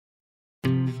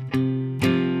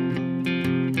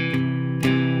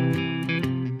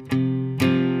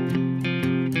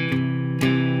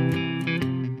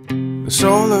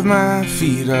sole of my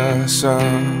feet are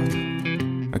soft.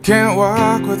 I can't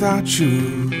walk without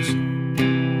shoes.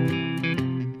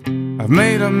 I've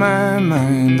made up my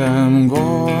mind, I'm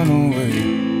going away,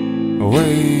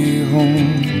 away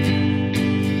home.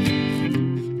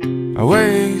 I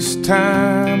waste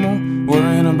time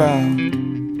worrying about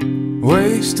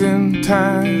wasting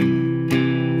time.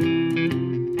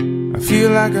 I feel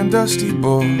like a dusty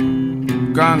book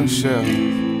on a shelf,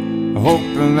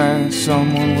 hoping that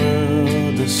someone will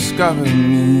discover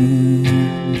me.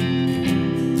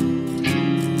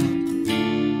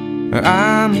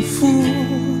 I'm a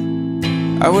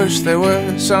fool, I wish there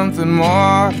were something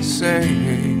more to say.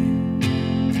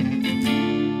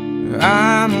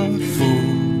 I'm a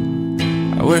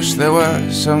fool, I wish there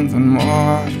was something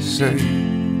more to say.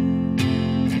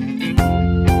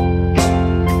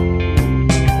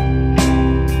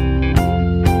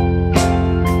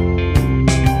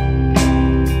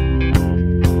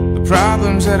 The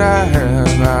problems that I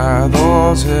have are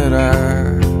those that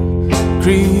I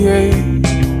create.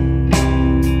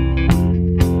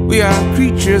 We are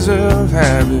creatures of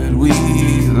habit, we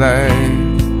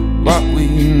like what we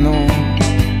know,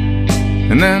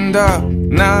 and end up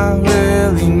not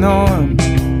really knowing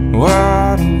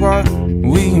what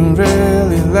we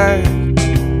really like.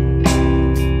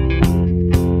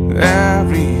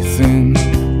 Everything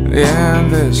in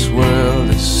this world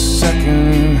is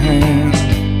secondhand.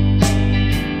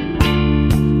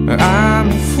 I'm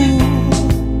a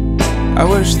fool, I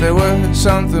wish there were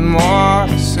something more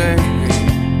to say.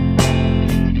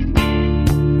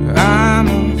 I'm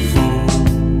a fool,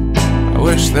 I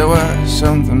wish there was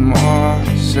something more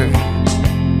to say.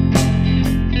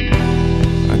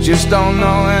 I just don't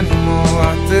know anymore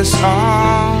what this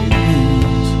all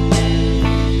means.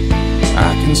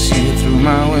 I can see it through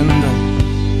my window,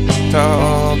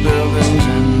 tall buildings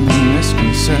and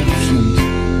misconceptions.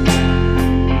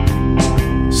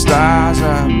 Stars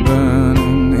are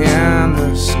burning in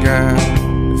the sky.